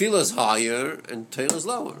 Tefillah is higher and Torah is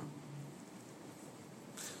lower.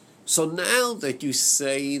 So now that you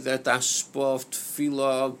say that Ashpa of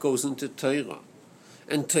Tefillah goes into Torah,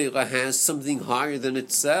 and Torah has something higher than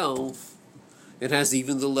itself, it has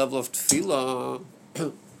even the level of Tefillah.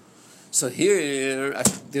 So here,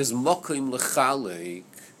 there's Mokim Lechalek,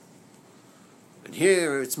 and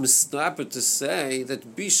here it's mistaber to say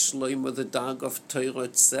that Bishleima, the dag of Torah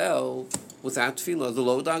itself, without Tefillah, the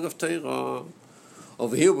low dag of Torah.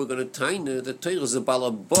 Over here we're going to taina that Torah is a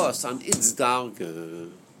balabas on its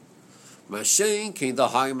darga. Mashen came the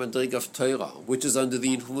higher madrig of Torah, which is under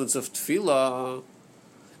the influence of Tefillah.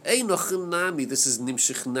 Einochinami, this is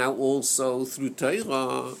nimshich now also through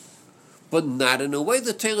Torah, but not in a way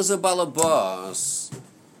that Torah is a balabas.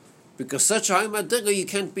 Because such a high madrig, you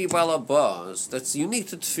can't be balabas. That's unique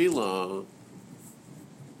to Tefillah.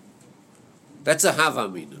 That's a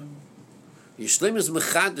havamina. Yishleim is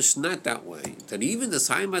mechadish not that way. That even this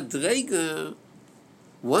high madrega,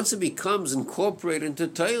 once it becomes incorporated into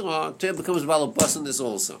Torah, Torah becomes balabas in this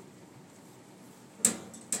also.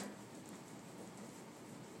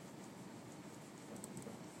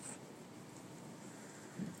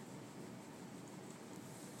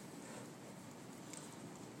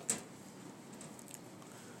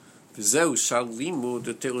 וזהו שער לימוד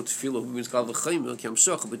התורה תפילה במזכר וחיימר כי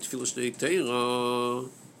המשוך בתפילה שני תורה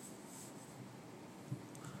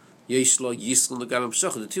יש לו יסרון גם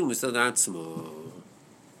המשוך לתפילה מצד עצמו.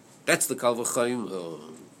 That's the Kal V'Chaim.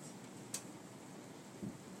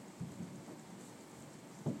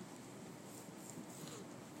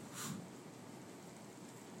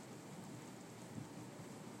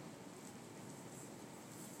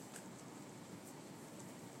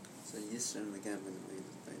 So Yisrael again with the way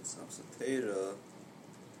that itself. So Torah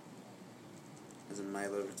is a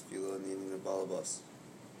mile over Tefillah and needing the balabas.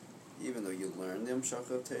 Even though you learn the Amshach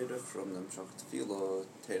of Torah from the Amshach Tefillah,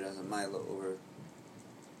 Torah has a mile over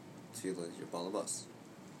Tefillah is your balabas.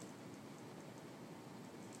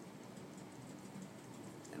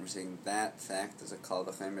 And we're saying that fact is a Kal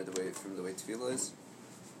V'Chaimer from the way Tefillah is?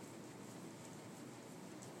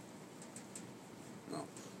 No.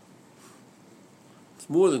 It's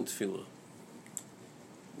more than Tefillah.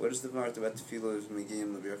 What does the part about Tefillah of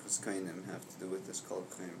Megiyim L'Birchas Kainim have to do with this Kal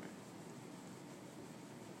V'Chaimer?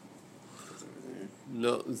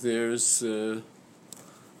 No, there's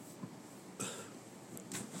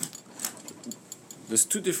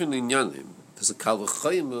two different inyanim. There's a Kal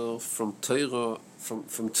V'Chaimer from Torah, from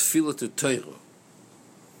Tefillah to Torah.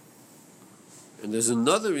 And there's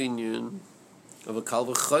another inyan of a Kal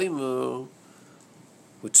V'Chaimer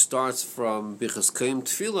which starts from Bichas Kaim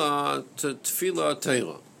Tefillah to Tefillah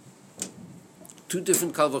Torah. Two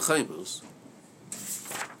different Kal V'Chaimers.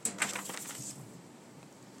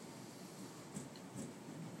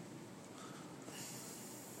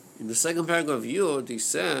 In the second paragraph of Yud, he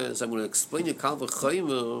says, I'm going to explain your Kal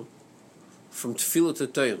V'Chaimer from Tefillah to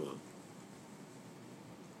Torah.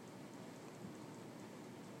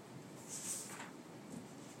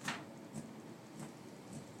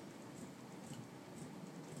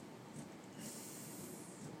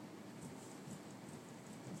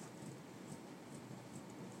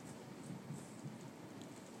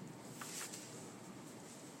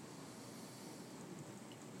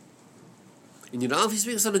 In Yud Aleph, he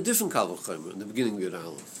speaks on a different Kal V'Chaimer in the beginning of Yud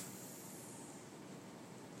Aleph.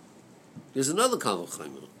 There's another Kal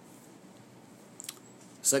V'Chomer.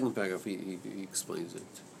 Second paragraph, he explains it.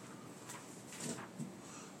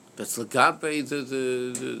 That's Lagabe,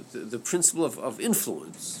 the principle of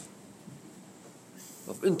influence,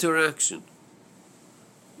 of interaction.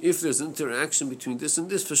 If there's interaction between this and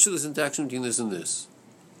this, for sure there's interaction between this and this.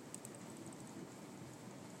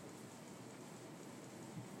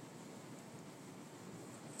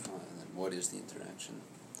 And then what is the interaction?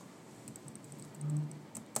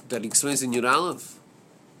 That he explains in Yud Aleph.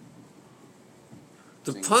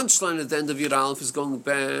 The punchline at the end of Yud Aleph is going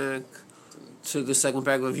back to the second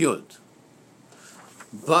paragraph of Yud.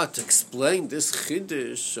 But to explain this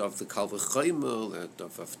chiddush of the Kal V'Chomer,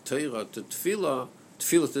 of Torah to Tefillah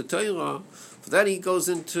to Torah, for that he goes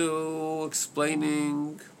into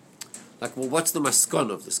explaining, like, well, what's the maskon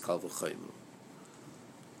of this Kal V'Chomer?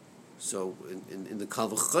 So in the Kal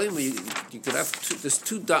V'Chomer, you could have there's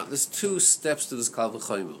two steps to this Kal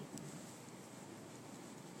V'Chomer.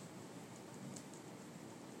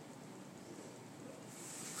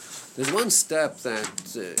 There's one step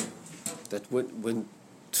that when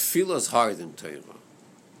Tefillah is higher than Torah.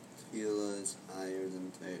 Tefillah is higher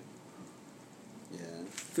than Torah. Yeah.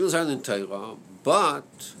 Tefillah is higher than Torah,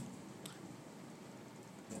 but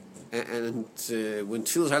when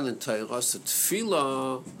Tefillah is higher than Torah, so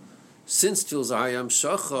Tefillah, since Tefillah is higher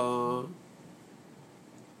Hamshacha,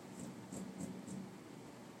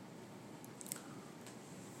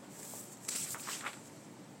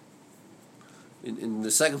 in the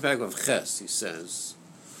second paragraph of Ches, he says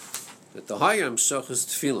that the higher Hamshach is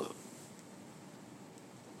Tefillah.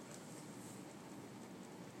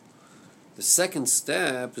 The second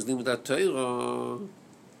step is Limud Torah.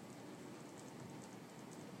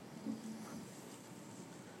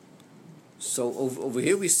 So over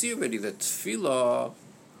here we see already that Tefillah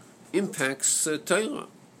impacts Torah.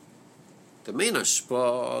 The main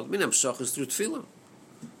Hashpah, the main Hamshach is through Tefillah.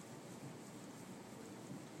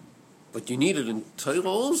 But you need it in Torah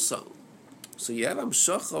also. So you have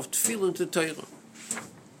Hamshach of Tefillah into Torah.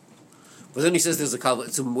 But then he says it's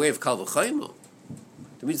a way of Kal V'Chomer.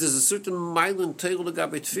 That means there's a certain mila in Torah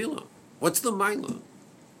L'gabe Tefillah. What's the mila?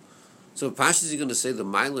 So Pashas is going to say the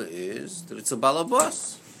mila is that it's a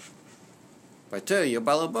balabas. By Torah, you're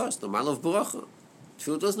balabas, the mila of Baracha.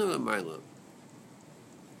 Tefillah doesn't have a mila.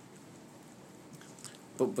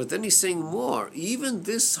 But then he's saying more. Even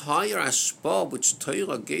this higher ashpah which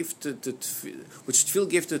Torah gave which Tefillah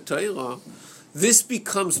gave to Torah, this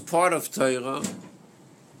becomes part of Torah.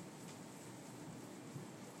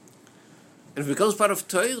 And if it becomes part of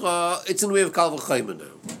Torah, it's in the way of Kal V'Chomer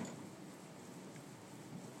now.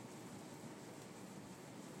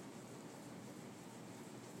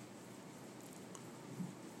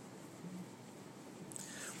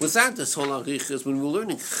 With that, this whole arichas, when we're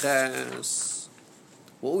learning Ches,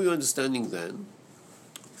 what were you understanding then?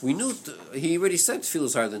 We knew he already said Tefillah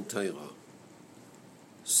is higher than Torah.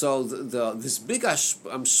 So this big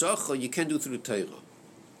Hamshacha you can't do through Torah.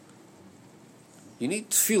 You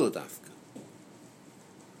need Tefillah dafka.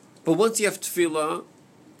 But once you have Tefillah,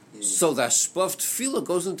 so the Hashpah of Tefillah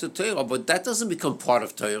goes into Torah, but that doesn't become part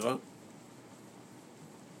of Torah.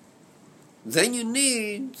 Then you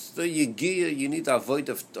need the Yegiyah, you need the avoid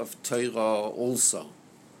of Torah also.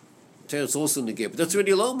 Torah is also in the but that's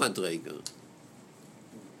already a low madrega.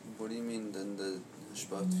 What do you mean then the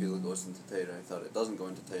Hashpah of Tefillah goes into Torah? I thought it doesn't go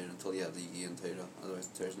into Torah until you have the Yegiyah in Torah, otherwise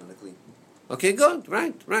the Torah is not a clean. Okay, good,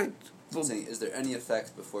 right. So saying, is there any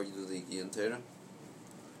effect before you do the Yegiyah in Torah?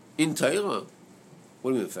 In Torah?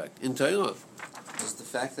 What do you mean effect? In Torah? Is the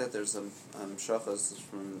fact that there's shachas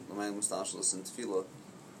from L'mayim Mustashlis and Tefillah,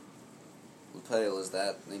 L'payel, is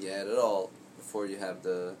that you add it all before you have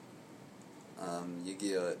the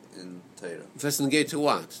Yegiyah in Torah? That's negate to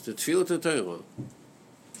what? To Tefillah, to Torah?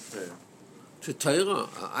 Torah. To Torah?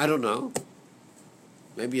 I don't know.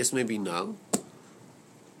 Maybe yes, maybe no.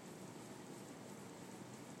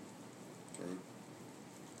 Okay.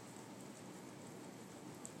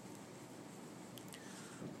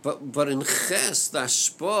 But in Ches, the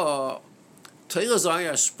Hashpah, Torah Zay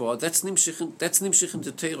Hashpah, that's nimshich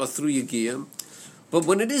into Torah through Yegiyah. But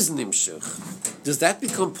when it is nimshich, does that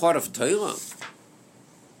become part of Torah?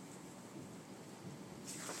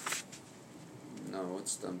 No,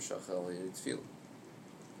 it's the Mshachal Tefillah.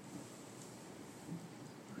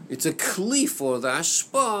 It's a kli for the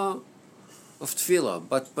Hashpah of Tefillah,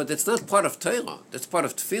 but it's not part of Torah. That's part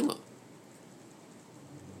of Tefillah.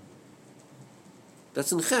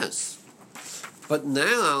 That's in Ches. But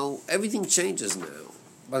now, everything changes now.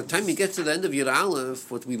 By the time you get to the end of Yud Aleph,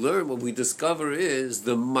 what we discover is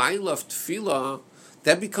the mile of Tefillah,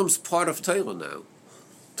 that becomes part of Torah now.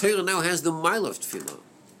 Torah now has the mile of Tefillah.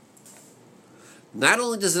 Not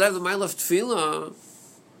only does it have the mile of tefillah,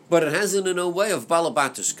 but it has it in a way of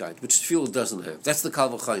balabatishkeit, which tefillah doesn't have. That's the kal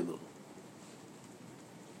v'chaymer.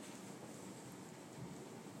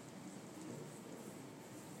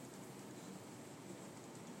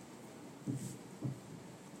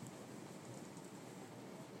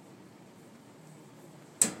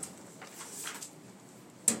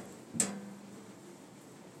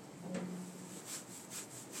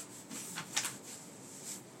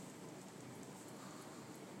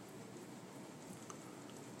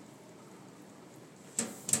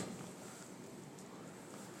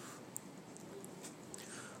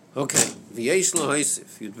 Okay, v'yesh lo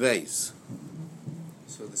haisif, yud beis.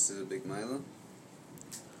 So this is a big mila?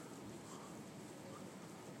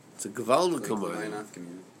 It's a gewaldige Like mile.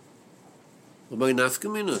 the L'may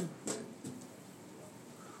nafkamina.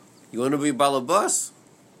 You want to be balabas?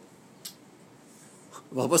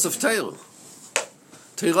 Balabas of Torah.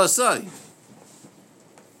 Torah say.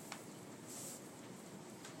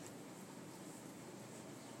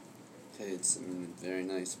 Okay, it's very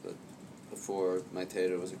nice, but before my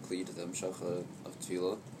Torah was a kli to the Amshacha of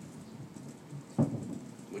Tefillah,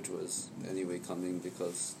 which was anyway coming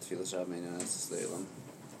because Tefillah Shabmein and Esesleilam.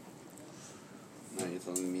 Now you're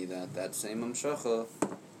telling me that that same Amshacha,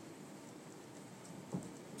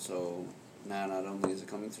 so now not only is it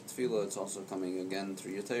coming through Tefillah, it's also coming again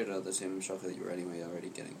through your Torah, the same Amshacha that you were anyway already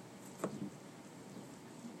getting.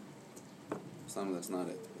 Some that's not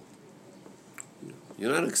it.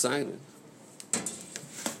 You're not excited.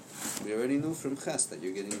 We already knew from Ches that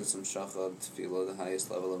you're getting this Amshacha of Tefillah, the highest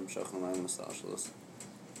level of Amshacha Maamar Asarah.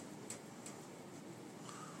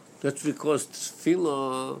 That's because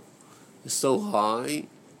tefillah is so high,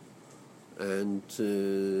 and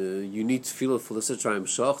you need tefillah for the Setrayim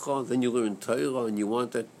Shacha. Then you learn Torah, and you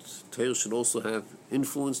want that Torah should also have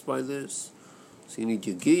influenced by this. So you need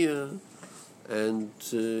Yagiyah, and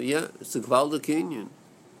yeah, it's a Gvaldik Inyan.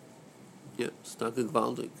 Yeah, it's not a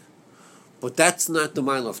Gvaldik. But that's not the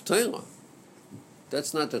mile of Torah.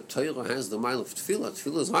 That's not that Torah has the mile of tefillah.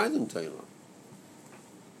 Tefillah is higher than Torah.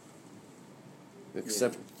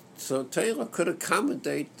 Except, so Torah could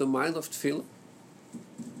accommodate the mile of tefillah.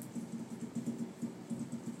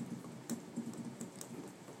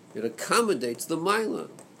 It accommodates the mile.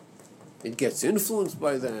 It gets influenced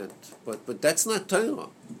by that. But that's not Torah.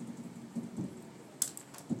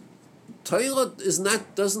 Torah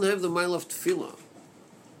doesn't have the mile of tefillah.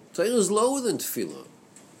 Torah is lower than tefillah.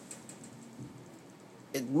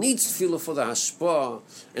 It needs tefillah for the hashpah,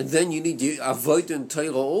 and then you need avoid in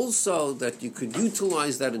Torah also, that you could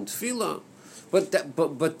utilize that in tefillah. But the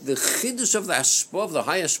chiddush of the hashpah, of the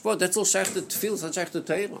high hashpah, that's all shaykh to tefillah, it's not shaykh to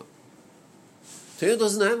Torah. Torah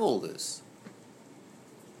doesn't have all this.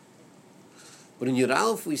 But in Yud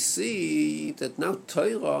Aleph we see that now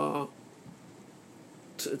Torah,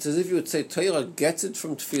 it's as if you would say Torah gets it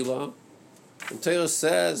from tefillah, and Torah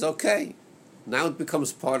says, okay, now it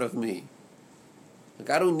becomes part of me.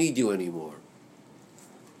 Like, I don't need you anymore.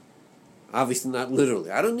 Obviously not literally.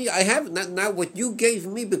 Now what you gave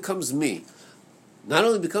me becomes me. Not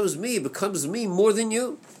only becomes me, it becomes me more than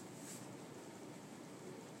you.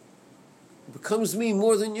 It becomes me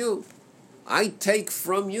more than you. I take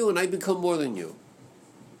from you and I become more than you.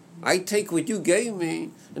 I take what you gave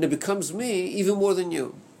me and it becomes me even more than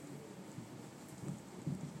you.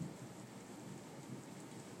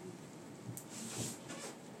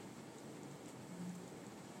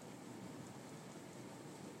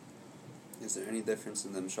 Is there any difference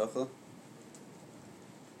in the Amshacha?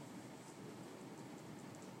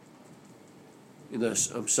 In the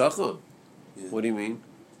Amshacha? Yeah. What do you mean?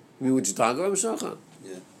 You mean what you talk about Amshacha?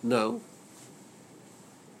 Yeah. No.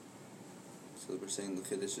 So we're saying the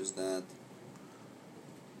Kiddush is that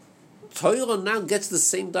Torah now gets the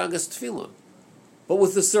same dag as Tefillah, but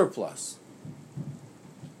with the surplus.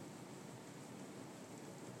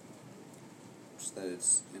 just that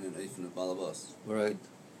it's in an Eifin of Balabas. Right.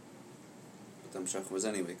 But the Amshacha was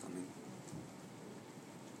anyway coming.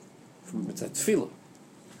 It's a Tefillah.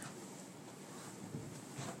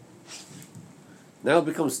 Now it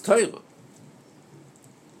becomes Torah.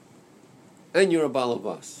 And you're a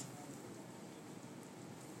Balabas.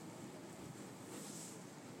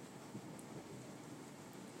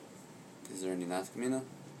 Is there any nafkamina?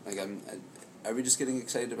 Like, are we just getting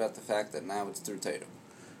excited about the fact that now it's through Torah?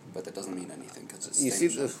 But that doesn't mean anything because it's. You see,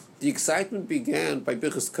 the excitement began by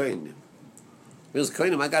Birchas Kohanim. Birchas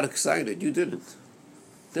Kohanim, I got excited. You didn't.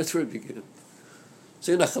 That's where it began.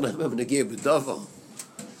 So you're not going to have a Negiyah B'Davar.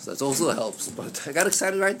 So that also helps. But I got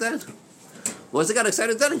excited right then. Once I got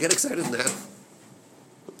excited then, I get excited now.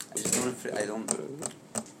 I just don't. I don't.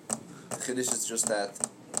 Chiddush is just that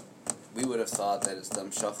we would have thought that it's the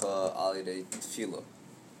Amshacha Alidei Tefillah.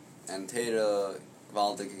 And Teira,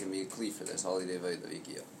 Valdik can be a kli for this, Alidei Veda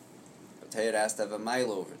Vigiyah. But Teira has to have a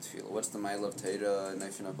mile over Tefillah. What's the mile of Teira and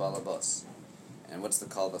Neifin of Balabas? And what's the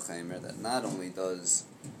Kal V'Chaimer? That not only does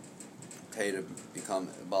Teira become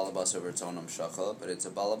a Balabas over its own Amshacha, but it's a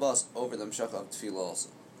Balabas over the Amshacha of Tefillah also.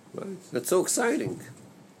 Right. That's so exciting. Do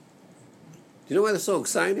you know why that's so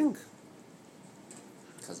exciting?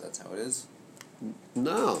 Because that's how it is.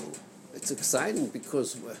 No, it's exciting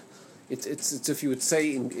because it's if you would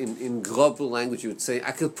say in global language, you would say,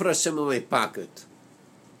 I could put Hashem in my pocket.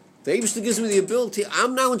 The Eibishter gives me the ability,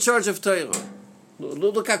 I'm now in charge of Torah.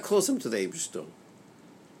 Look how close I'm to the Eibishter.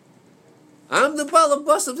 I'm the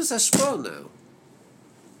balabas of this hashpah now.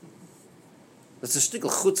 It's a shtickle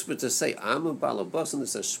chutzpah to say, I'm a balabas in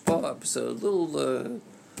this hashpah. So a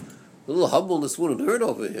little humbleness wouldn't hurt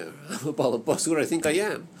over here. I'm a balabas, who do I think I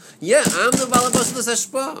am? Yeah, I'm the balabas of this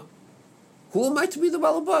hashpah. Who am I to be the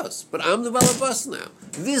balabas? But I'm the balabas now.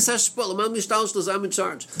 This hashpah, I'm in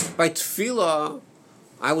charge. By tefillah,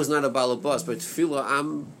 I was not a balabas. By tefillah,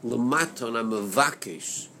 I'm lamaton, I'm a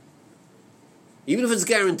vakish. Even if it's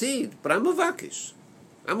guaranteed, but I'm a vakish.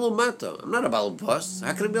 I'm lamaton. I'm not a balabas.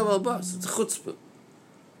 How can I be a balabas? It's a chutzpah.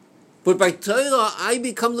 But by Torah, I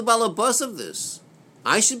become the balabas of this.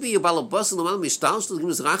 I should be a balabas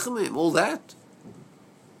and all that.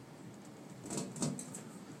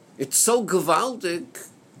 It's so gewaltig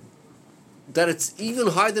that it's even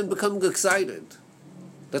harder than becoming excited.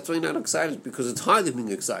 That's why you're not excited, because it's harder than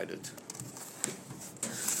being excited.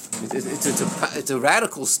 It's a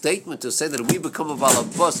radical statement to say that we become a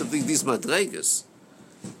balabas of these madregas.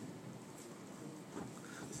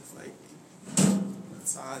 It's like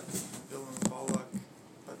inside Bill and Balak,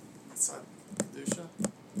 but inside Kedusha,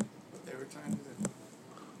 what they were trying to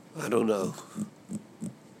do. I don't know.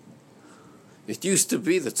 It used to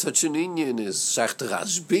be that such an Indian is Shachter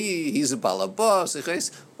Ashbi, he's a balabas.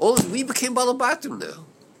 We became balabatim now.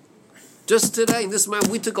 Just today, in this man,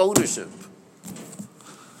 we took ownership.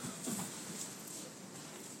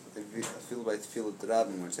 I feel by Tefillah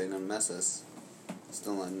D'Rabim, we're saying on Messes,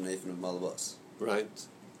 still not in Neifin of Balabas. Right.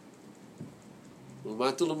 So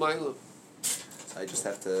I just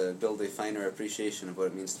have to build a finer appreciation of what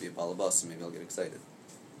it means to be a Balabas, and maybe I'll get excited.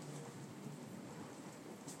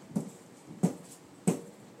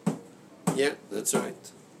 Yeah, that's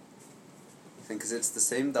right. I think because it's the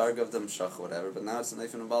same darg of the Mshach or whatever, but now it's a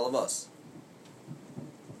Neifin of Balabas.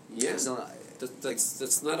 Yeah, that's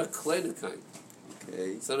not a kleinikai.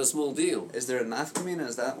 Okay. It's not a small deal. Is there a nafkamina?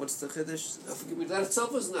 Is that what's the chiddush? That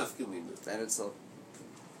itself is nafkamina. That itself.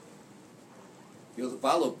 You're the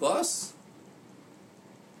balabas.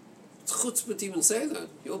 It's chutzpah to even say that.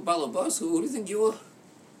 You're a balabas. Who do you think you are?